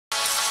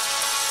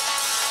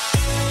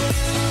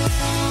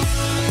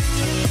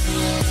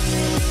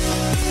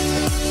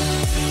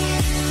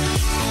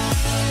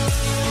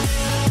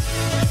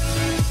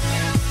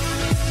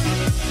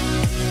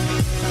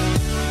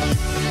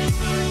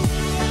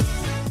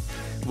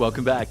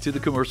Welcome back to the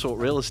Commercial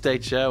Real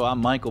Estate Show. I'm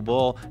Michael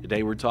Bull.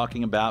 Today we're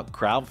talking about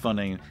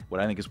crowdfunding,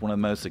 what I think is one of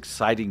the most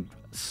exciting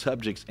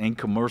subjects in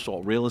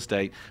commercial real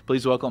estate.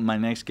 Please welcome my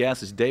next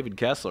guest is David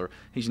Kessler.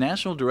 He's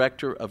National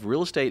Director of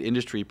Real Estate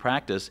Industry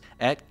Practice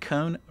at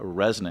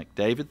CohnReznick.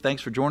 David,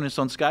 thanks for joining us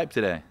on Skype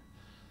today.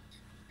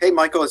 Hey,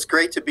 Michael, it's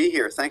great to be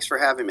here. Thanks for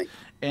having me.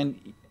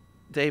 And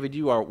David,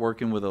 you are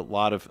working with a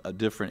lot of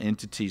different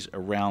entities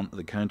around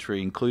the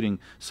country, including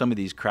some of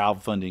these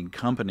crowdfunding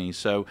companies.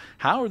 So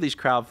how are these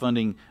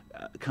crowdfunding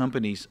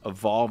companies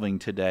evolving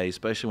today,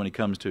 especially when it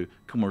comes to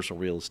commercial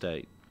real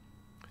estate?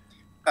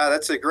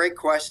 That's a great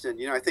question.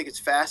 I think it's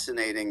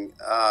fascinating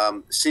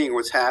seeing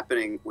what's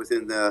happening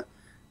within the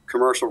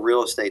commercial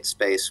real estate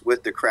space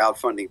with the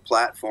crowdfunding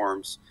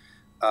platforms.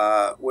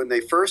 When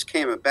they first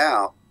came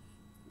about,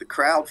 the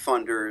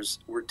crowdfunders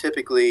were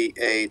typically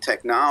a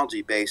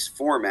technology-based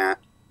format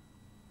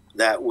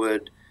that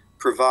would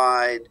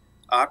provide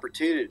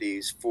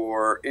opportunities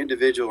for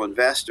individual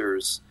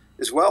investors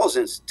as well as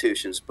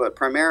institutions, but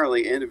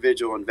primarily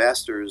individual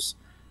investors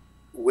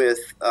with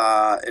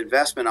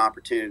investment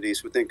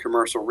opportunities within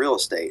commercial real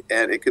estate.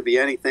 And it could be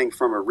anything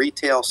from a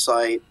retail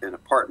site, an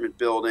apartment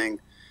building,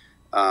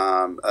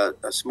 a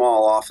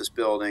small office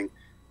building,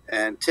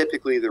 and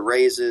typically the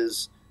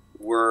raises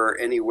were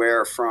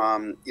anywhere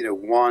from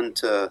 $1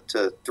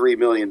 to $3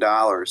 million,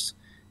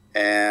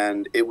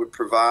 and it would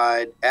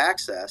provide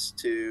access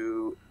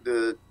to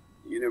the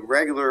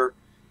regular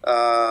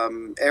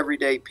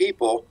everyday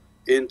people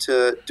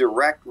into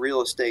direct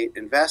real estate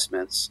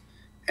investments.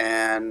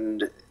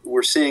 And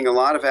we're seeing a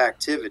lot of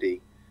activity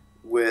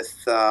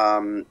with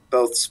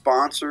both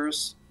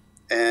sponsors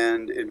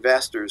and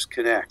investors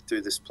connect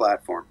through this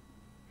platform.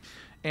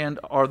 And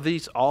are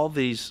all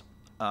these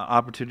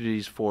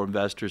opportunities for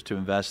investors to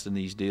invest in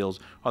these deals,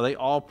 are they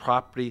all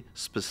property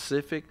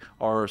specific,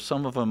 or are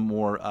some of them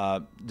more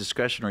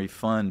discretionary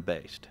fund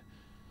based?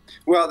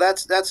 Well,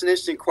 that's an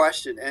interesting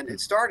question, and it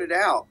started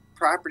out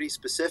property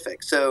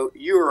specific. So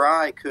you or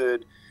I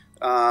could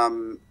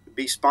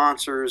be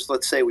sponsors.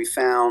 Let's say we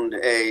found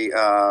a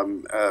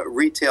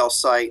retail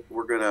site,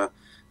 we're going to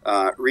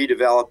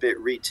redevelop it,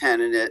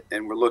 re-tenant it,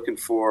 and we're looking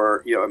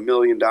for $1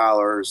 million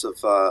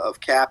of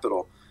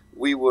capital.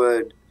 We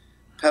would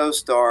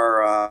post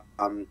our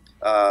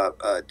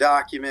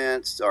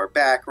documents, our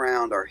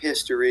background, our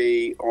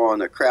history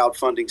on a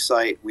crowdfunding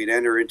site. We'd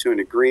enter into an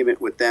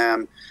agreement with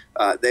them.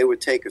 They would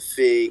take a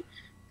fee,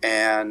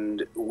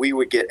 and we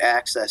would get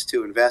access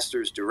to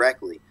investors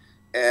directly.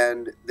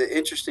 And the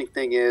interesting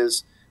thing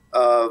is,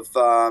 of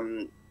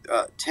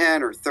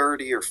 10 or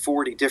 30 or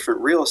 40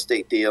 different real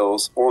estate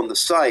deals on the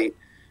site,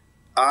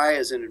 I,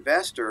 as an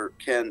investor,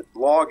 can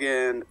log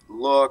in,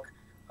 look.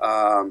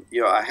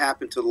 I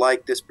happen to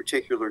like this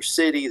particular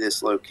city,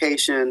 this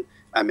location.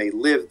 I may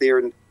live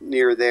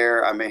near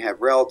there. I may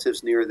have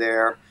relatives near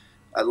there.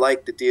 I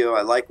like the deal.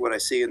 I like what I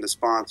see in the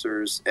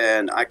sponsors,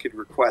 and I could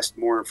request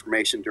more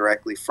information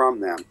directly from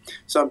them.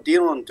 So I'm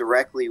dealing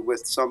directly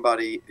with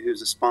somebody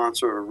who's a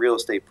sponsor of a real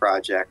estate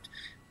project.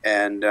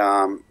 And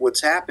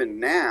what's happened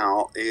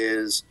now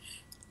is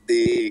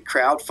the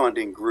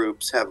crowdfunding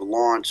groups have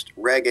launched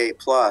Reg A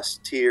Plus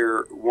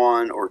Tier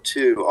 1 or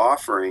 2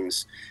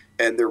 offerings,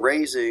 and they're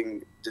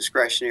raising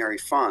discretionary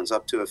funds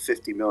up to a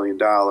 $50 million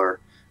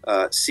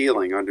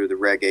ceiling under the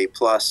Reg A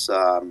Plus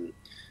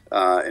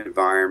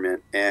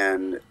environment,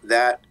 and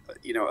that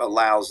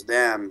allows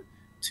them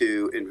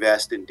to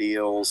invest in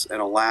deals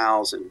and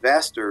allows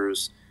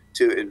investors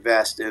to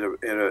invest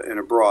in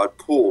a broad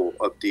pool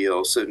of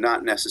deals, so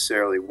not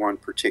necessarily one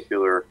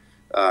particular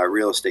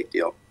real estate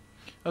deal.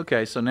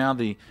 Okay, so now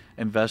the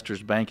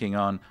investor's banking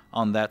on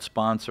that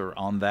sponsor,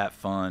 on that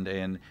fund,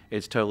 and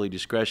it's totally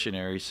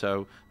discretionary,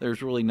 so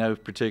there's really no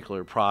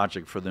particular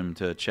project for them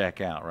to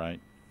check out, right?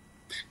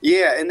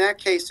 Yeah, in that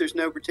case, there's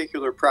no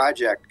particular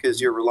project because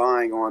you're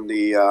relying on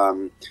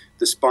the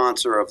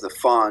sponsor of the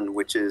fund,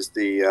 which is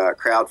the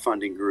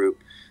crowdfunding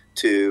group,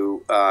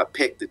 to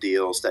pick the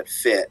deals that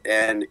fit.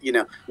 And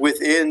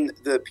within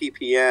the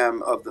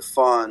PPM of the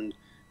fund,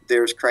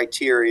 there's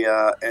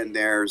criteria and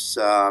there's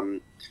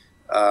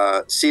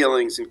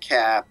ceilings and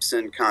caps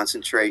and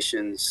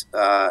concentrations.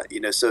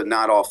 So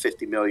not all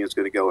 50 million is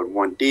going to go in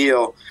one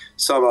deal.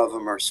 Some of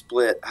them are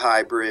split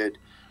hybrid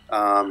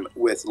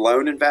with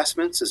loan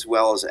investments as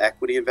well as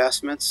equity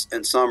investments,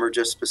 and some are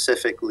just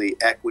specifically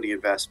equity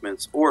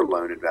investments or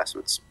loan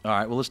investments. All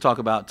right, well, let's talk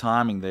about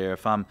timing there.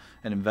 If I'm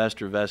an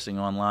investor investing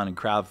online in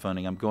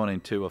crowdfunding, I'm going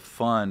into a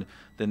fund,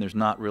 then there's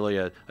not really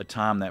a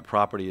time that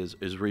property is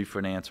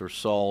refinanced or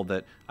sold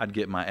that I'd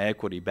get my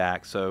equity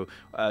back. So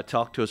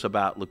talk to us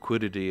about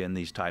liquidity in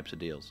these types of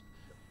deals.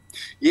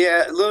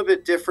 Yeah, a little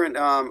bit different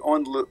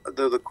on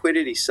the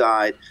liquidity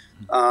side.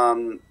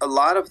 A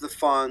lot of the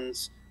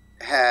funds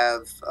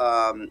have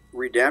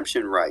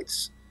redemption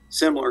rights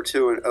similar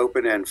to an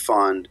open-end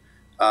fund.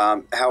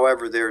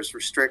 However, there's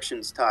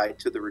restrictions tied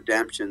to the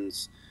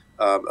redemptions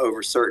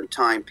over certain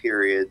time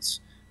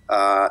periods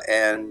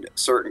and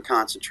certain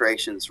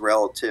concentrations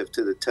relative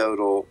to the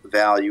total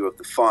value of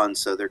the fund.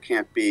 So there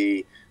can't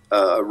be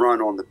a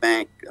run on the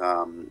bank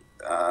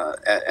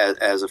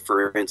as a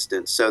for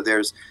instance. So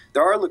there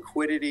are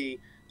liquidity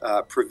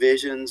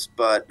provisions,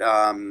 but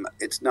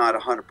it's not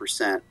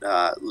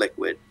 100%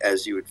 liquid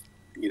as you would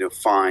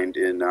find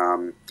in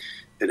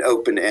an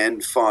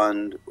open-end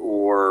fund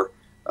or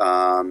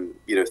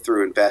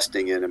through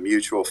investing in a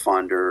mutual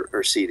fund or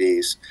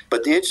CDs.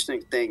 But the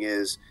interesting thing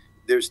is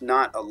there's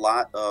not a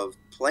lot of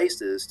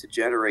places to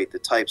generate the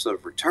types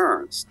of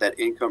returns that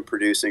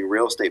income-producing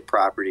real estate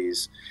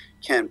properties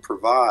can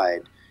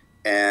provide.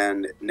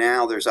 And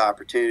now there's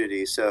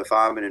opportunities. So if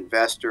I'm an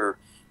investor,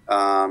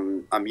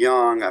 I'm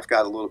young, I've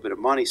got a little bit of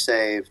money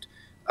saved,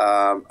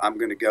 I'm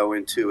going to go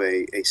into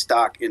a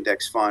stock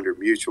index fund or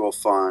mutual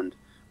fund,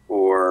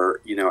 or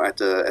at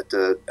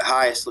the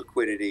highest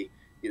liquidity,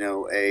 a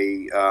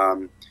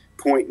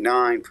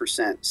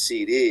 0.9%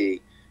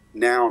 CD.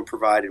 Now I'm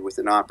provided with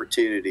an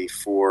opportunity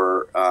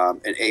for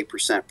an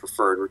 8%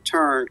 preferred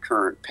return,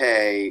 current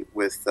pay,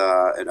 with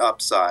an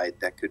upside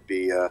that could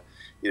be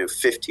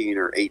 15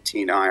 or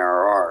 18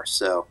 IRR.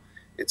 So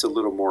it's a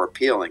little more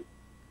appealing.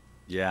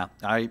 Yeah,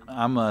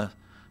 I'm a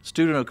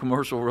student of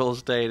commercial real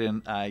estate,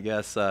 and I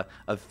guess a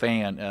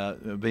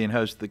fan being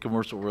host of the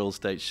Commercial Real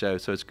Estate Show.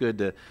 So it's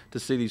good to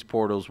see these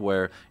portals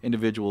where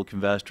individual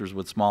investors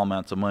with small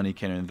amounts of money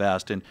can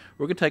invest. And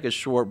we're going to take a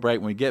short break.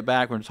 When we get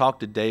back, we're going to talk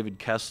to David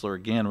Kessler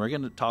again. We're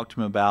going to talk to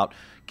him about,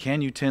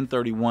 can you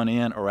 1031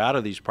 in or out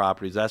of these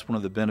properties? That's one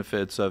of the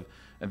benefits of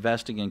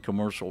investing in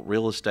commercial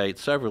real estate,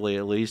 severally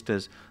at least,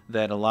 is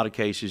that in a lot of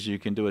cases you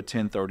can do a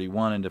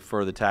 1031 and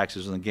defer the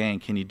taxes on the gain.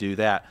 Can you do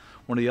that?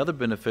 One of the other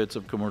benefits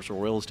of commercial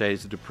real estate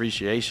is the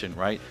depreciation,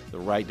 right? The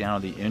write down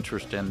of the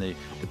interest and the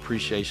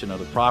depreciation of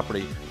the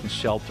property can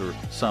shelter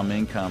some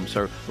income.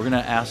 So we're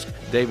going to ask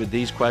David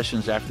these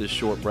questions after this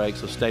short break,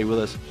 so stay with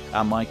us.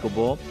 I'm Michael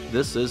Bull.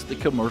 This is the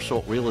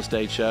Commercial Real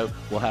Estate Show.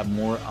 We'll have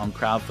more on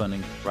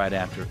crowdfunding right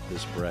after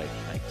this break.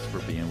 Thanks for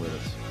being with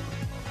us.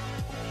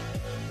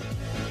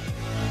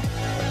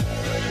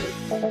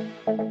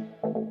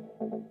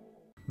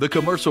 The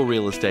Commercial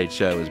Real Estate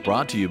Show is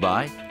brought to you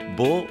by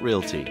Bull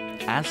Realty,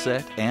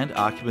 Asset and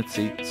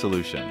Occupancy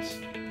Solutions.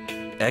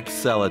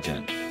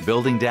 Xceligent,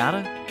 building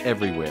data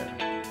everywhere.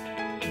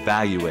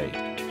 Valuate,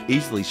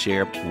 easily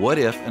share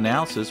what-if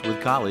analysis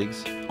with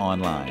colleagues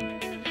online.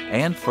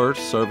 And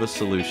First Service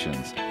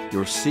Solutions,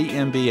 your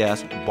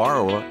CMBS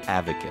borrower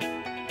advocate.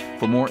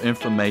 For more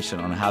information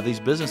on how these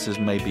businesses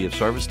may be of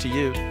service to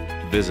you,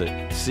 visit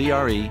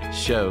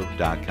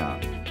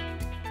creshow.com.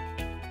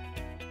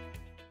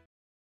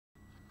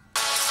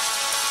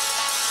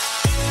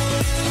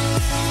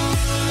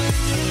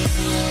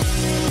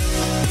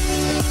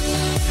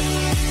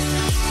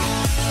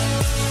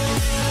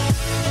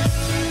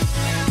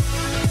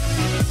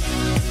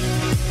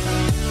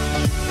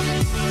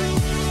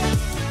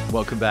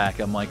 Welcome back.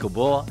 I'm Michael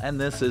Bull,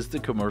 and this is the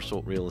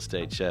Commercial Real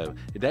Estate Show.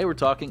 Today we're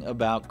talking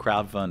about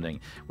crowdfunding.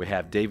 We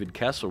have David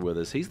Kessler with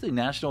us. He's the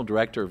National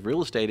Director of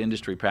Real Estate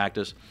Industry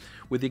Practice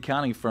with the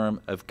accounting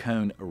firm of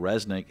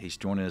CohnReznick. He's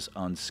joining us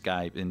on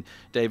Skype. And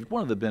David,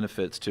 one of the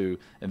benefits to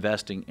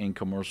investing in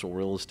commercial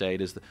real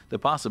estate is the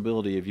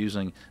possibility of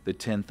using the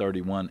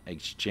 1031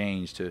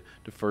 exchange to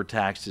defer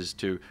taxes,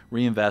 to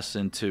reinvest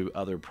into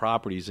other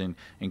properties and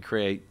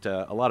create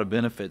a lot of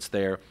benefits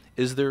there.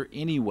 Is there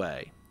any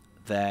way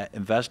that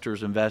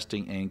investors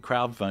investing in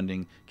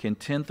crowdfunding can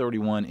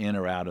 1031 in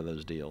or out of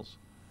those deals?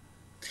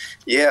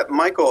 Yeah,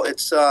 Michael,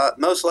 it's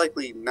most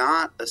likely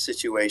not a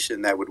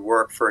situation that would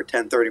work for a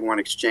 1031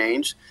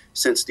 exchange,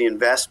 since the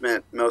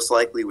investment most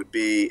likely would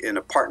be in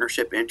a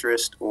partnership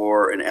interest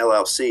or an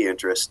LLC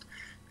interest,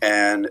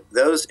 and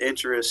those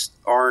interests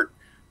aren't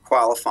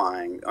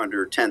qualifying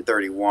under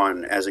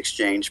 1031 as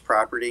exchange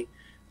property.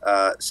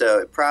 So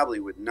it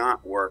probably would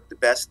not work. The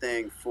best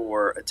thing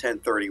for a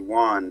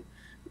 1031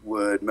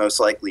 would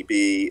most likely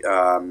be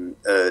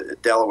a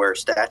Delaware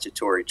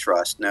statutory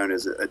trust known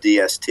as a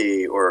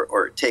DST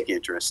or a TIC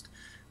interest,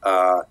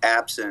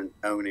 absent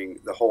owning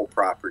the whole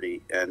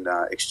property and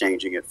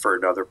exchanging it for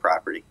another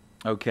property.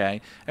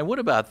 Okay. And what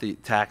about the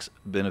tax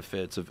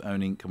benefits of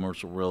owning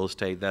commercial real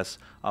estate? That's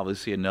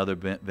obviously another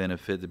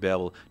benefit, to be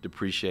able to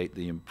depreciate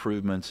the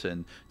improvements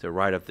and to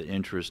write up the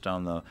interest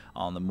on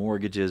the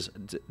mortgages.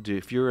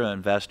 If you're an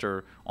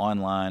investor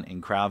online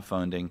in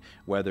crowdfunding,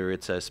 whether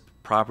it's a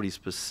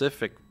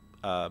property-specific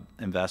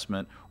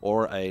investment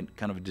or a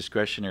kind of a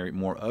discretionary,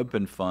 more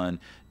open fund,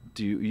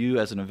 do you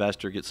as an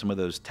investor get some of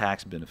those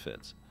tax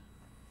benefits?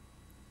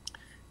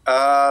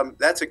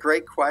 That's a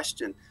great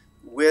question.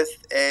 With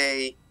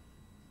a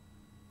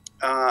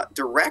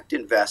direct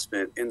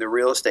investment in the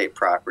real estate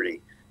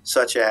property,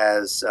 such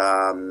as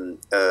an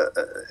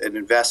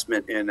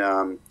investment in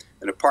an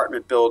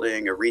apartment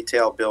building, a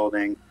retail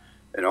building,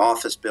 an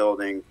office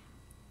building,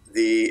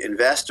 the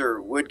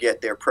investor would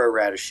get their pro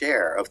rata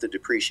share of the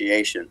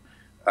depreciation.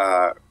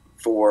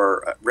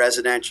 For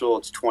residential,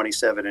 it's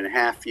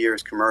 27.5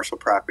 years, commercial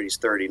properties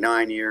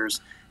 39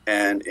 years,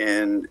 and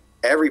in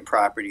every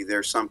property,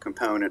 there's some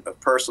component of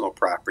personal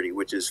property,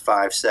 which is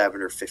 5,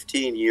 7, or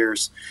 15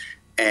 years.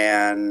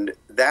 And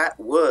that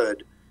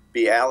would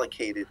be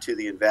allocated to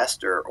the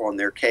investor on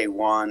their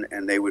K1,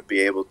 and they would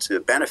be able to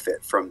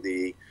benefit from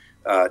the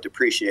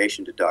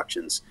depreciation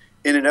deductions.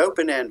 In an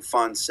open-end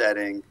fund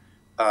setting,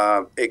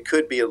 it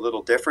could be a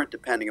little different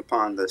depending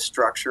upon the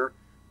structure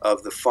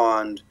of the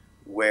fund,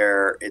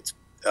 where it's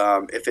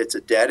if it's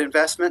a debt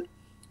investment,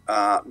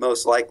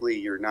 most likely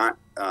you're not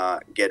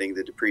getting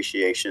the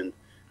depreciation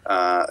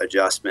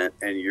adjustment,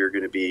 and you're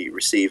going to be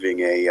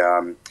receiving a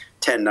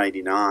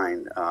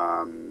 1099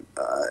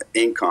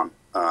 income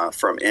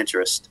from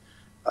interest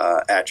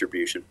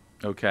attribution.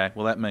 Okay,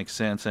 well, that makes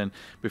sense. And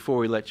before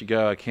we let you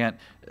go, I can't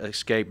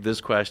escape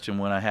this question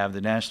when I have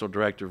the National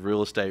Director of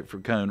Real Estate for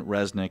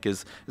CohnReznick.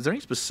 Is there any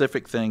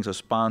specific things a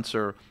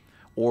sponsor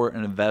or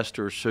an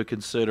investor should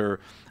consider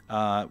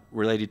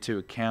related to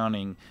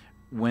accounting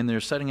when they're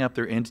setting up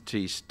their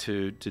entities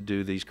to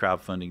do these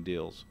crowdfunding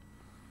deals?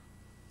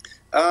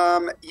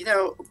 You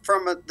know,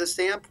 from the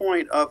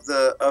standpoint of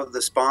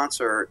the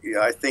sponsor,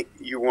 I think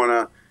you want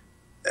to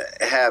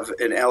have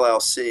an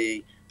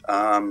LLC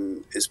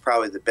is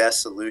probably the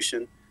best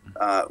solution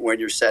when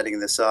you're setting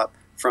this up.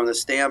 From the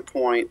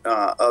standpoint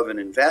of an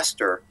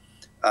investor,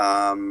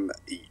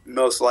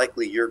 most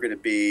likely you're going to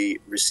be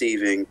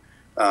receiving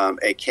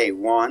a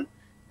K1.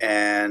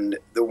 And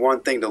the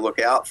one thing to look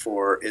out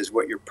for is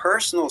what your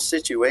personal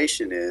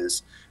situation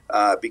is,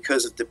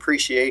 because of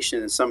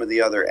depreciation and some of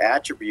the other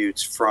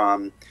attributes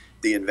from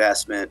the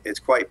investment. It's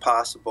quite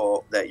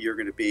possible that you're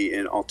going to be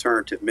in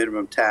alternative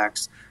minimum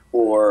tax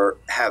or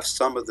have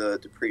some of the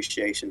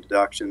depreciation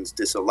deductions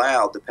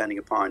disallowed depending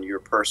upon your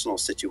personal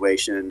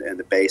situation and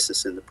the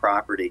basis in the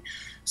property.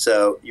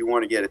 So you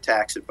want to get a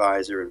tax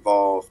advisor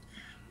involved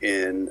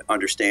in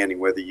understanding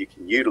whether you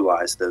can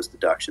utilize those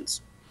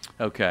deductions.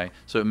 Okay,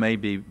 so it may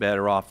be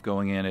better off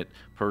going in it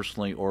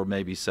personally, or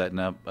maybe setting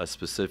up a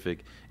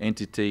specific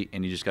entity,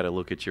 and you just got to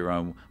look at your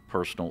own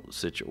personal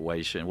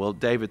situation. Well,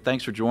 David,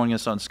 thanks for joining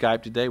us on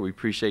Skype today. We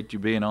appreciate you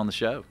being on the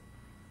show.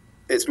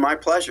 It's my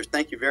pleasure.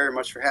 Thank you very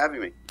much for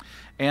having me.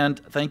 And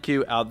thank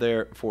you out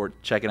there for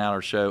checking out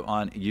our show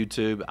on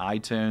YouTube,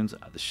 iTunes,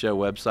 the show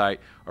website,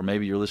 or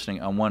maybe you're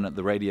listening on one of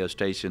the radio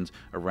stations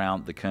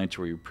around the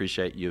country. We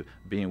appreciate you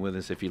being with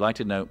us. If you'd like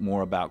to know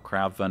more about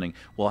crowdfunding,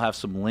 we'll have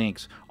some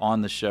links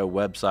on the show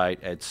website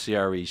at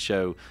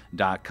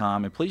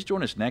CREshow.com. And please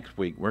join us next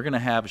week. We're going to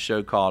have a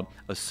show called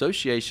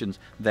Associations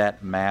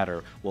That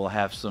Matter. We'll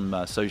have some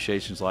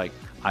associations like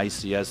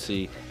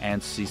ICSC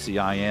and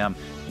CCIM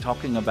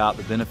talking about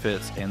the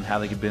benefits and how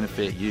they can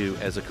benefit you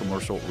as a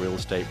commercial real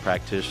estate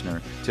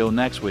practitioner. Till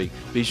next week,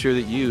 be sure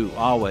that you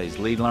always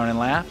lead, learn, and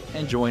laugh,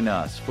 and join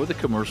us for the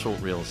Commercial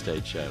Real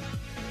Estate Show.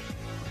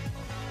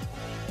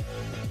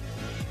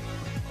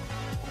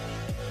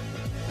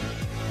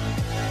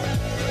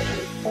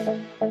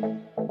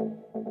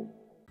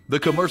 The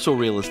Commercial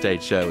Real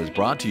Estate Show is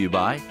brought to you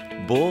by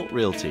Bull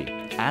Realty,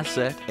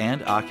 Asset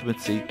and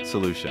Occupancy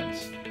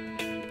Solutions,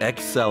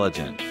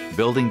 Xceligent,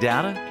 building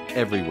data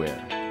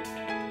everywhere,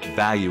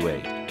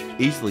 Valuate,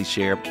 easily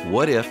share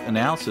what-if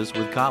analysis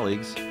with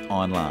colleagues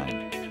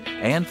online,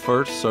 and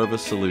First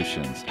Service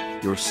Solutions,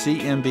 your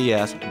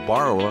CMBS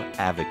borrower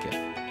advocate.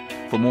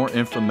 For more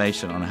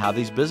information on how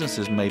these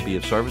businesses may be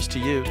of service to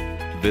you,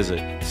 visit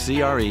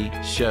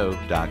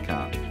CREshow.com.